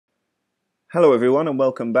Hello everyone and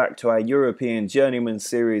welcome back to our European Journeyman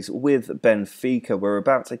series with Benfica. We're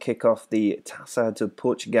about to kick off the Taça de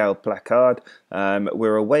Portugal placard.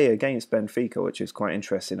 We're away against Benfica, which is quite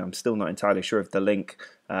interesting. I'm still not entirely sure of the link,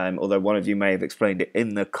 although one of you may have explained it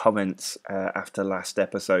in the comments after last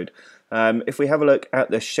episode. If we have a look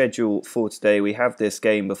at the schedule for today, we have this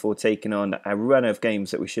game before taking on a run of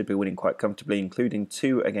games that we should be winning quite comfortably, including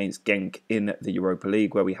 2 against Genk in the Europa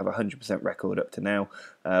League, where we have a 100% record up to now.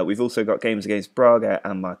 We've also got games against Braga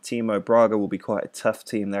and Martimo. Braga will be quite a tough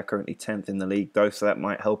team. They're currently 10th in the league, though, so that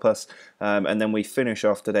might help us. And then we finish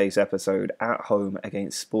off today's episode at home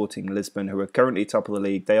against Sporting Lisbon, who are currently top of the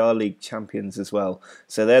league. They are league champions as well,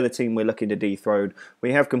 so they're the team we're looking to dethrone.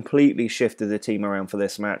 We have completely shifted the team around for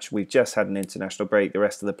this match. We've just had an international break. The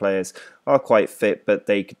rest of the players are quite fit, but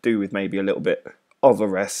they could do with maybe a little bit of a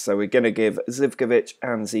rest. So we're going to give Zivkovic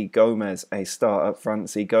and Z Gomez a start up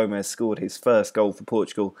front. Z Gomez scored his first goal for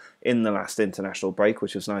Portugal in the last international break,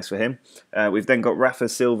 which was nice for him. We've then got Rafa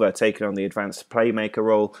Silva taking on the advanced playmaker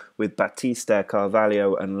role with Batista,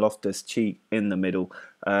 Carvalho and Loftus-Cheek in the middle.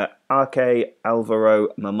 Arke, Alvaro,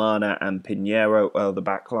 Mamana and Pinheiro are the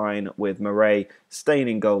back line, with Murray staying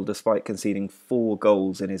in goal despite conceding 4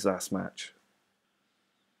 goals in his last match.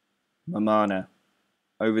 Mamana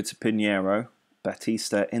over to Pinheiro.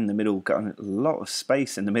 Batista in the middle, got a lot of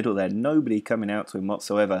space in the middle there, nobody coming out to him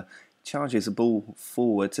whatsoever. Charges the ball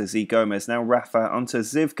forward to Z Gomez. Now Rafa onto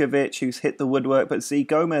Zivkovic, who's hit the woodwork, but Z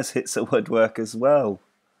Gomez hits the woodwork as well.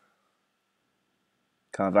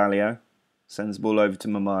 Carvalho sends the ball over to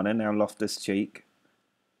Mamana. Now Loftus-Cheek.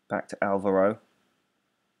 Back to Alvaro.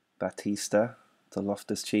 Batista to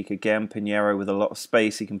Loftus-Cheek again. Pinheiro with a lot of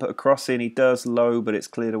space. He can put a cross in. He does low, but it's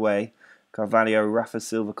cleared away. Carvalho, Rafa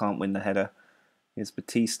Silva can't win the header. Here's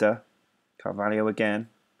Batista. Carvalho again.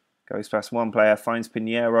 Goes past one player, finds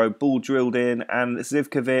Pinheiro. Ball drilled in, and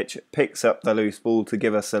Zivkovic picks up the loose ball to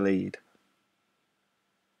give us a lead.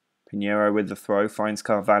 Pinheiro with the throw, finds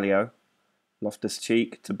Carvalho.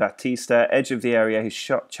 Loftus-Cheek to Batista. Edge of the area, his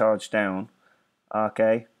shot charged down.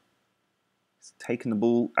 Arke. He's taken the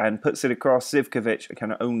ball and puts it across. Zivkovic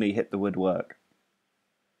can only hit the woodwork.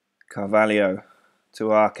 Carvalho to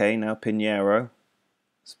Arke, now Pinheiro.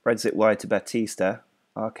 Spreads it wide to Batista.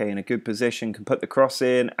 Arke in a good position, can put the cross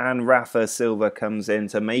in, and Rafa Silva comes in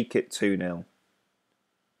to make it 2-0.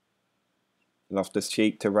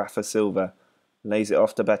 Loftus-Cheek to Rafa Silva. Lays it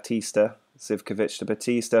off to Batista. Zivkovic to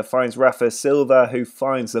Batista. Finds Rafa Silva, who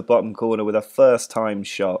finds the bottom corner with a first-time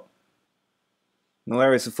shot. Well,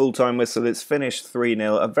 there is a full-time whistle. It's finished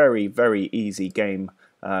 3-0. A very, very easy game.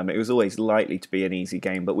 It was always likely to be an easy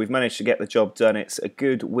game, but we've managed to get the job done. It's a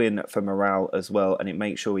good win for morale as well, and it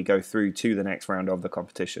makes sure we go through to the next round of the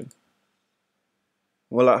competition.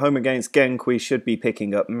 Well, at home against Genk, we should be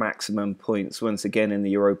picking up maximum points once again in the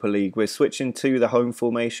Europa League. We're switching to the home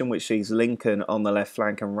formation, which sees Lincoln on the left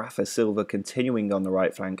flank and Rafa Silva continuing on the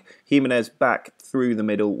right flank. Jimenez back through the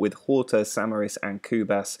middle with Horta, Samaris and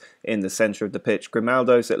Kubas in the centre of the pitch.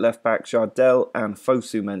 Grimaldo's at left back, Jardel and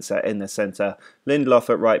Fosu Mensah in the centre. Lindelof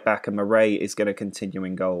at right back, and Murray is going to continue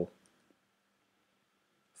in goal.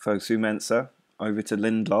 Fosu Mensah over to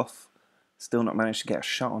Lindelof. Still not managed to get a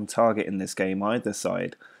shot on target in this game either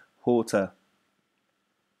side. Horta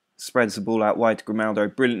spreads the ball out wide to Grimaldo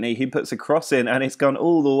brilliantly. He puts a cross in and it's gone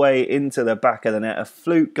all the way into the back of the net. A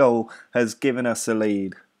fluke goal has given us a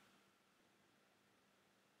lead.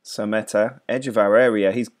 Sameta, edge of our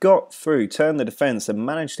area. He's got through, turned the defence and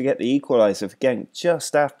managed to get the equaliser for Genk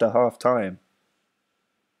just after half time.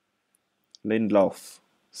 Lindelof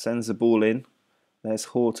sends the ball in. There's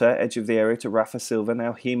Horta, edge of the area to Rafa Silva.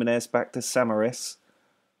 Now Jimenez back to Samaris.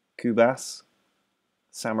 Kubas.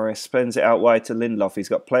 Samaris spins it out wide to Lindelof. He's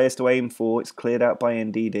got players to aim for. It's cleared out by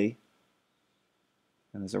Ndidi.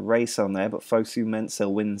 And there's a race on there, but Fosu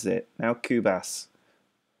Mensah wins it. Now Kubas.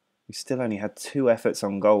 We still only had 2 efforts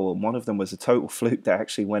on goal, and one of them was a total fluke that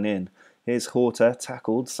actually went in. Here's Horta,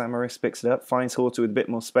 tackled. Samaris picks it up, finds Horta with a bit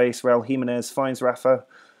more space. Raul Jimenez finds Rafa.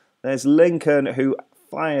 There's Lincoln, who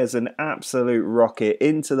fires an absolute rocket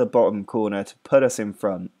into the bottom corner to put us in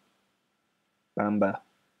front. Bamba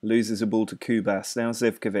loses the ball to Kubas. Now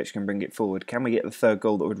Zivkovic can bring it forward. Can we get the 3rd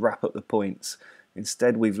goal that would wrap up the points?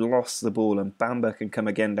 Instead, we've lost the ball and Bamba can come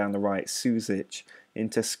again down the right. Suzic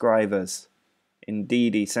into Scrivers.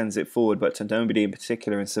 Ndidi sends it forward, but to nobody in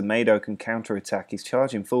particular, and Semedo can counter-attack. He's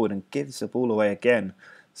charging forward and gives the ball away again.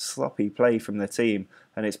 Sloppy play from the team,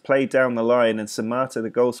 and it's played down the line, and Samata, the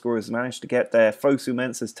goal scorer, has managed to get there. Fosu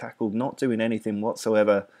Mensah's tackled, not doing anything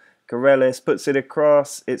whatsoever. Corellis puts it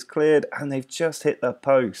across, it's cleared, and they've just hit the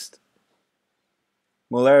post.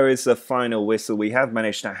 Well, there is the final whistle. We have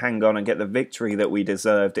managed to hang on and get the victory that we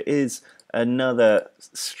deserved. It is another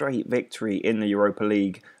straight victory in the Europa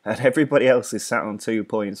League, and everybody else is sat on 2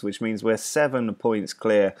 points, which means we're 7 points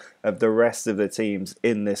clear of the rest of the teams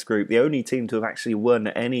in this group. The only team to have actually won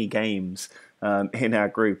any games in our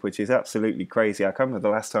group, which is absolutely crazy. I can't remember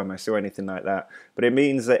the last time I saw anything like that. But it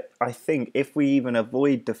means that I think if we even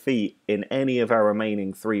avoid defeat in any of our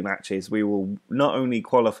remaining 3 matches, we will not only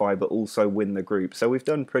qualify but also win the group. So we've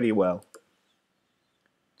done pretty well.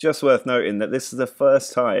 Just worth noting that this is the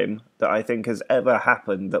first time that I think has ever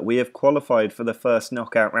happened that we have qualified for the first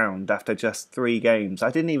knockout round after just 3 games. I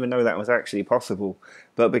didn't even know that was actually possible.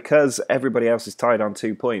 But because everybody else is tied on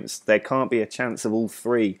 2 points, there can't be a chance of all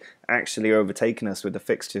 3 actually overtaking us with the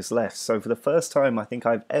fixtures left. So for the first time I think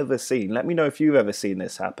I've ever seen, let me know if you've ever seen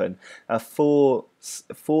this happen, a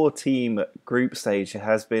 4-team group stage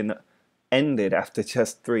has been ended after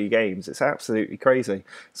just 3 games. It's absolutely crazy.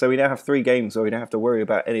 So we now have 3 games where we don't have to worry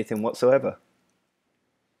about anything whatsoever.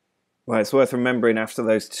 Well, it's worth remembering after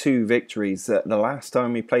those 2 victories that the last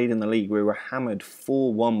time we played in the league we were hammered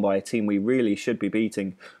 4-1 by a team we really should be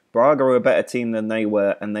beating. Braga are a better team than they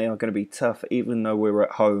were, and they are going to be tough even though we were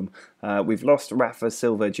at home. We've lost Rafa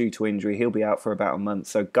Silva due to injury. He'll be out for about a month.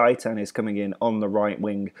 So Gaitan is coming in on the right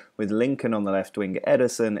wing with Lincoln on the left wing.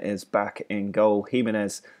 Ederson is back in goal.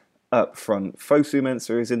 Jimenez up front. Fosu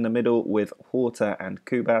Mensah is in the middle with Horta and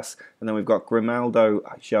Kubas. And then we've got Grimaldo,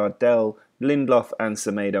 Jardel, Lindelof and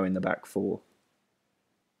Semedo in the back 4.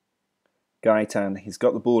 Gaitan, he's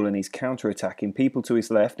got the ball and he's counter-attacking. People to his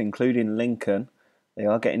left, including Lincoln. They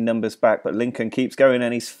are getting numbers back, but Lincoln keeps going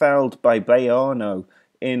and he's fouled by Bayano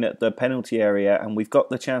in the penalty area. And we've got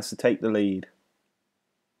the chance to take the lead.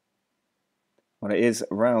 Well, it is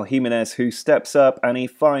Raul Jimenez who steps up and he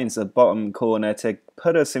finds the bottom corner to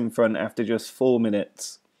put us in front after just 4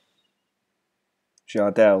 minutes.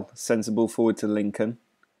 Jardel sends the ball forward to Lincoln.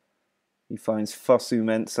 He finds Fosu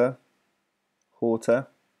Mensah. Horta.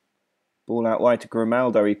 Ball out wide to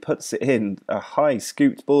Grimaldo. He puts it in. A high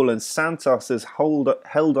scooped ball and Santos has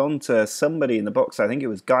held on to somebody in the box. I think it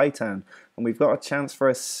was Gaitan. And we've got a chance for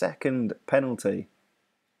a second penalty.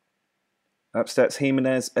 Up steps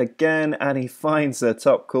Jimenez again, and he finds the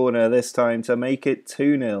top corner this time to make it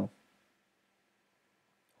 2-0.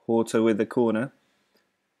 Horta with the corner.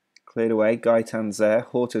 Cleared away, Gaitan's there.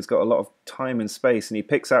 Horta's got a lot of time and space, and he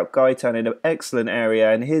picks out Gaitan in an excellent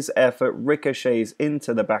area, and his effort ricochets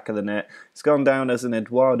into the back of the net. It's gone down as an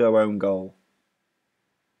Eduardo own goal.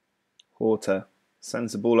 Horta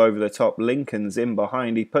sends the ball over the top. Lincoln's in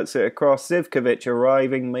behind. He puts it across. Zivkovic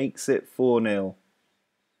arriving, makes it 4-0.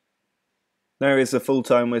 There is the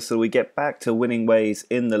full-time whistle. We get back to winning ways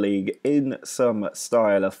in the league in some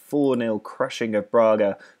style. A 4-0 crushing of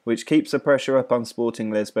Braga, which keeps the pressure up on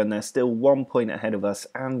Sporting Lisbon. They're still 1 point ahead of us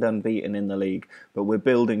and unbeaten in the league, but we're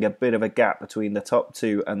building a bit of a gap between the top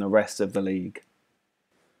 2 and the rest of the league.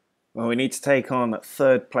 Well, we need to take on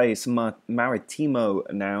 3rd place Maritimo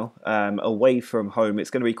now, away from home.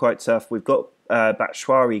 It's going to be quite tough. We've got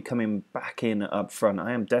Batshuayi coming back in up front.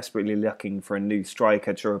 I am desperately looking for a new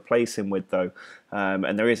striker to replace him with, though.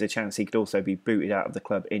 And there is a chance he could also be booted out of the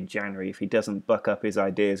club in January if he doesn't buck up his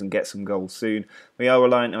ideas and get some goals soon. We are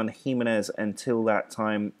reliant on Jimenez until that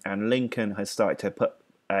time, and Lincoln has started to put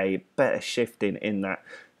a better shift in that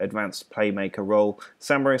advanced playmaker role.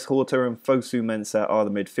 Samaris, Horta and Fosu Mensah are the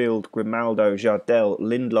midfield. Grimaldo, Jardel,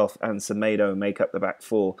 Lindelof and Semedo make up the back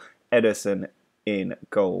 4. Ederson in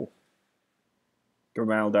goal.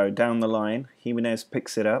 Grimaldo down the line. Jimenez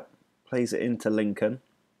picks it up, plays it into Lincoln.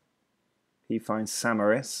 He finds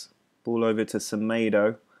Samaris. Ball over to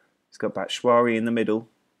Semedo. He's got Batshuayi in the middle.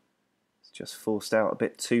 It's just forced out a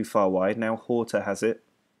bit too far wide. Now Horta has it.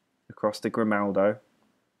 Across to Grimaldo.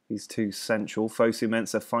 He's too central. Fosu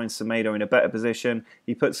Mensah finds Semedo in a better position.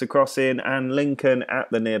 He puts the cross in, and Lincoln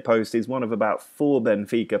at the near post is one of about 4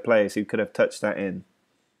 Benfica players who could have touched that in.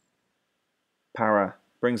 Para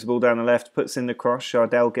brings the ball down the left, puts in the cross.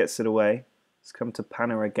 Jardel gets it away. It's come to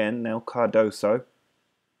Pana again. Now Cardoso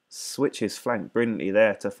switches flank brilliantly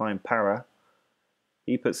there to find Para.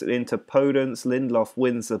 He puts it into Podence. Lindelof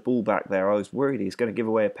wins the ball back there. I was worried he's going to give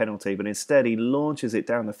away a penalty, but instead he launches it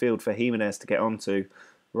down the field for Jimenez to get onto.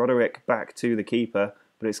 Roderick back to the keeper,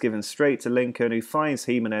 but it's given straight to Lincoln, who finds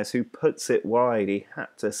Jimenez, who puts it wide. He had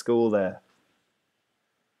to score there.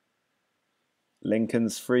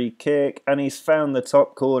 Lincoln's free kick, and he's found the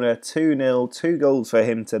top corner. 2-0, 2 goals for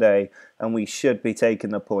him today, and we should be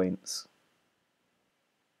taking the points.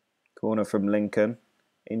 Corner from Lincoln,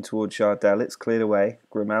 in towards Jardel. It's cleared away.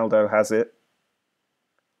 Grimaldo has it.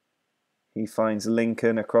 He finds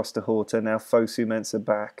Lincoln across to Horta. Now Fosu Mensah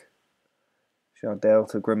back. Jardel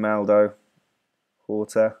to Grimaldo.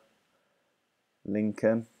 Horta.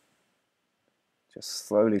 Lincoln. Just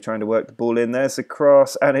slowly trying to work the ball in. There's a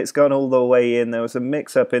cross, and it's gone all the way in. There was a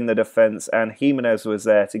mix-up in the defence, and Jimenez was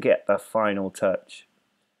there to get the final touch.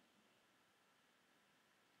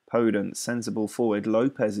 Podence sends the ball forward.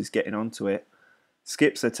 Lopez is getting onto it.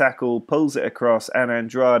 Skips a tackle, pulls it across, and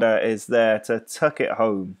Andrada is there to tuck it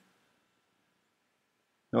home.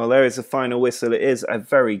 Well, there is the final whistle. It is a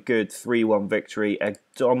very good 3-1 victory, a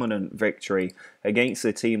dominant victory against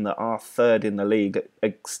a team that are third in the league. It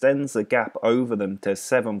extends the gap over them to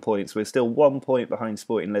 7 points. We're still 1 point behind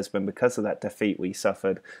Sporting Lisbon because of that defeat we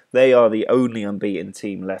suffered. They are the only unbeaten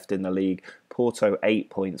team left in the league. Porto 8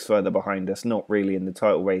 points further behind us, not really in the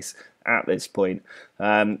title race at this point.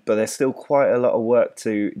 But there's still quite a lot of work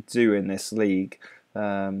to do in this league.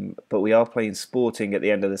 But we are playing Sporting at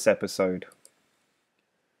the end of this episode.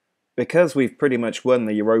 Because we've pretty much won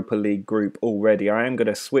the Europa League group already, I am going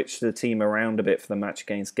to switch the team around a bit for the match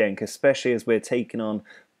against Genk, especially as we're taking on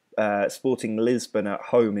Sporting Lisbon at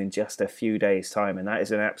home in just a few days' time, and that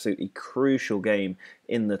is an absolutely crucial game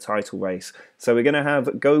in the title race. So we're going to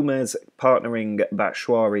have Gomez partnering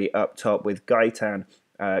Batshuayi up top with Gaitan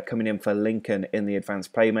coming in for Lincoln in the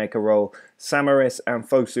advanced playmaker role. Samaris and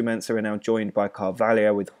Fosu Mensah are now joined by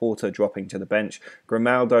Carvalho, with Horta dropping to the bench.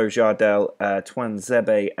 Grimaldo, Jardel,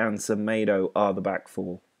 Tuanzebe and Semedo are the back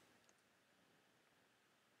four.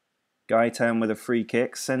 Gaitan with a free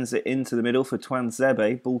kick, sends it into the middle for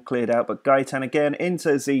Tuanzebe. Ball cleared out, but Gaitan again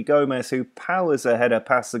into Z Gomez, who powers a header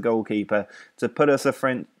past the goalkeeper to put us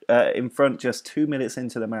in front just 2 minutes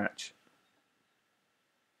into the match.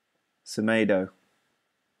 Semedo.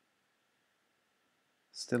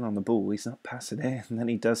 Still on the ball, he's not passing it, and then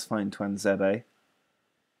he does find Tuanzebe.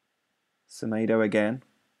 Semedo again,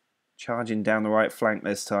 charging down the right flank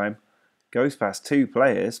this time. Goes past two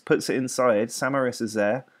players, puts it inside, Samaris is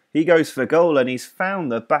there. He goes for goal, and he's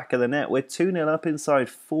found the back of the net. We're 2-0 up inside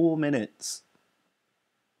 4 minutes.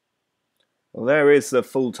 Well, there is the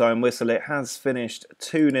full-time whistle. It has finished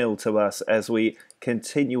 2-0 to us as we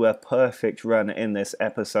continue a perfect run in this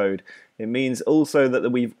episode. It means also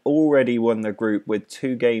that we've already won the group with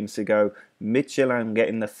 2 games to go. Midtjylland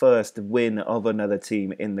getting the first win of another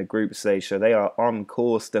team in the group stage, so they are on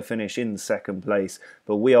course to finish in second place.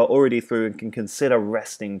 But we are already through and can consider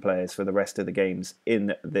resting players for the rest of the games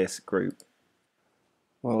in this group.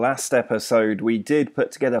 Well, last episode we did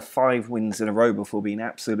put together 5 wins in a row before being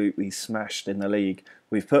absolutely smashed in the league.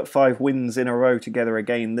 We've put 5 wins in a row together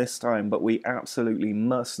again this time, but we absolutely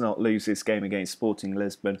must not lose this game against Sporting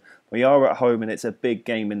Lisbon. We are at home and it's a big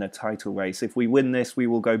game in the title race. If we win this, we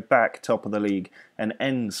will go back top of the league and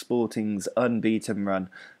end Sporting's unbeaten run.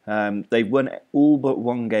 They've won all but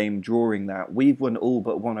 1 game, drawing that. We've won all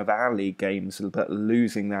but 1 of our league games, but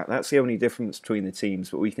losing that. That's the only difference between the teams,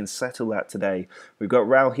 but we can settle that today. We've got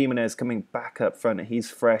Raul Jimenez coming back up front.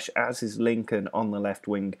 He's fresh, as is Lincoln on the left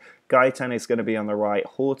wing. Gaitan is going to be on the right.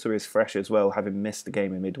 Horta is fresh as well, having missed the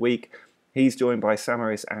game in midweek. He's joined by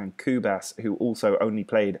Samaris and Kubas, who also only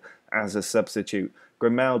played as a substitute.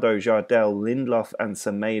 Grimaldo, Jardel, Lindelof and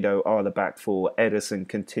Semedo are the back four. Ederson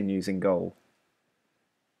continues in goal.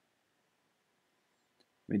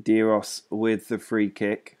 Medeiros with the free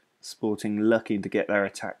kick. Sporting lucky to get their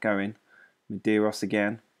attack going. Medeiros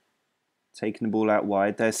again. Taking the ball out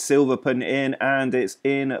wide. There's Silva putting it in, and it's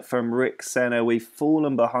in from Rick Senna. We've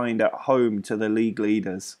fallen behind at home to the league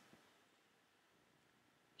leaders.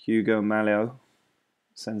 Hugo Malio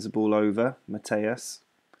sends the ball over. Mateus.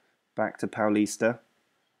 Back to Paulista.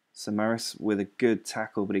 Samaris with a good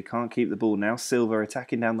tackle, but he can't keep the ball now. Silva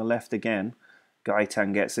attacking down the left again.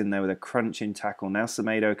 Gaitan gets in there with a crunching tackle. Now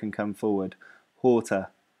Semedo can come forward. Horta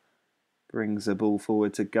brings the ball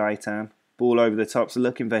forward to Gaitan. Ball over the tops,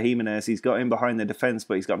 looking for Jimenez. He's got in behind the defence,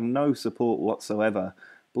 but he's got no support whatsoever.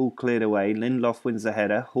 Ball cleared away. Lindelof wins the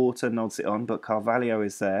header. Horta nods it on, but Carvalho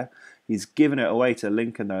is there. He's given it away to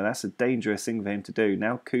Lincoln, though. That's a dangerous thing for him to do.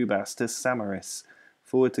 Now Kubas to Samaris.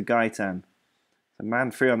 Forward to Gaitan. The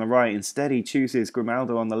man free on the right. Instead, he chooses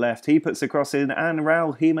Grimaldo on the left. He puts the cross in, and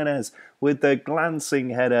Raul Jimenez, with the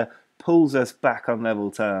glancing header, pulls us back on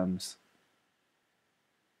level terms.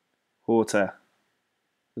 Horta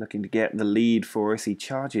looking to get the lead for us. He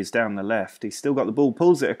charges down the left. He's still got the ball,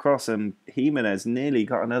 pulls it across, and Jimenez nearly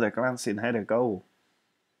got another glancing header goal.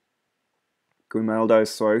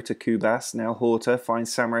 Grimaldo's throw to Kubas. Now Horta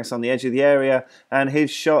finds Samaris on the edge of the area, and his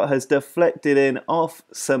shot has deflected in off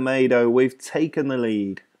Semedo. We've taken the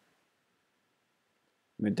lead.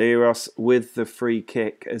 Medeiros with the free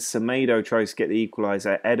kick as Semedo tries to get the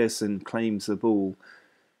equaliser. Ederson claims the ball.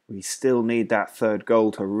 We still need that third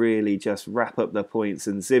goal to really just wrap up the points,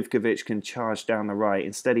 and Zivkovic can charge down the right.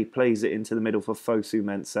 Instead, he plays it into the middle for Fosu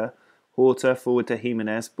Mensah. Horta forward to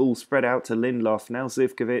Jimenez, ball spread out to Lindelof, now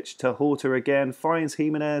Zivkovic to Horta again, finds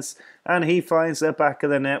Jimenez, and he finds the back of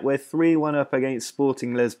the net. We're 3-1 up against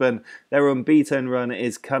Sporting Lisbon. Their unbeaten run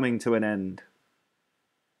is coming to an end.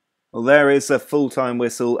 Well, there is a full-time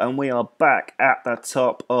whistle, and we are back at the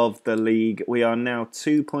top of the league. We are now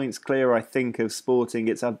 2 points clear, I think, of Sporting.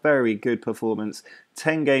 It's a very good performance.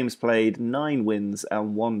 10 games played, 9 wins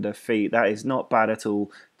and 1 defeat. That is not bad at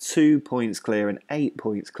all. 2 points clear and 8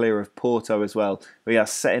 points clear of Porto as well. We are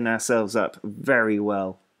setting ourselves up very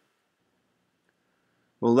well.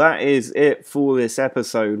 Well, that is it for this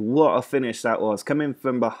episode. What a finish that was. Coming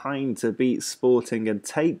from behind to beat Sporting and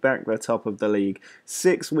take back the top of the league.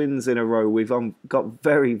 6 wins in a row. We've got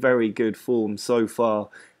very, very good form so far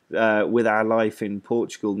with our life in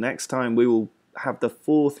Portugal. Next time we will have the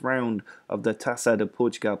 4th round of the Taça de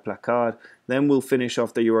Portugal placard. Then we'll finish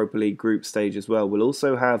off the Europa League group stage as well. We'll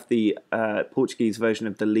also have the Portuguese version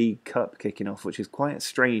of the League Cup kicking off, which is quite a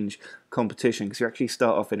strange competition because you actually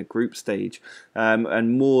start off in a group stage,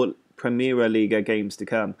 and more Primeira Liga games to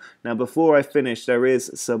come. Now, before I finish, there is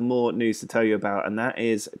some more news to tell you about, and that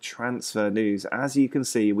is transfer news. As you can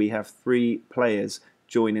see, we have 3 players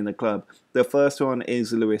joining the club. The first one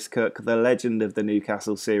is Lewis Cook, the legend of the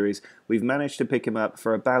Newcastle series. We've managed to pick him up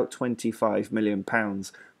for about £25 million,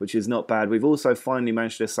 which is not bad. We've also finally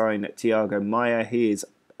managed to sign Thiago Maia. He is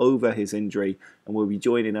over his injury and will be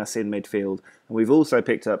joining us in midfield. And we've also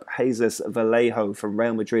picked up Jesus Vallejo from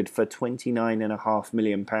Real Madrid for £29.5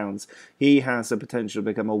 million. He has the potential to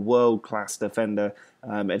become a world-class defender,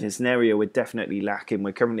 and it's an area we're definitely lacking.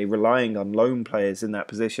 We're currently relying on loan players in that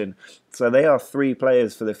position. So they are 3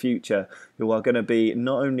 players for the future who are going to be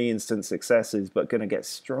not only instant successes, but going to get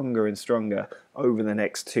stronger and stronger over the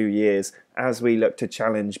next 2 years as we look to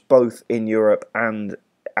challenge both in Europe and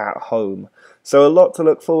at home. So a lot to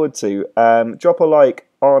look forward to. Drop a like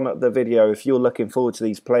on the video if you're looking forward to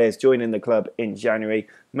these players joining the club in January.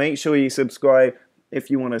 Make sure you subscribe if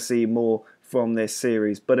you want to see more from this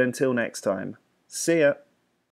series. But until next time, see ya.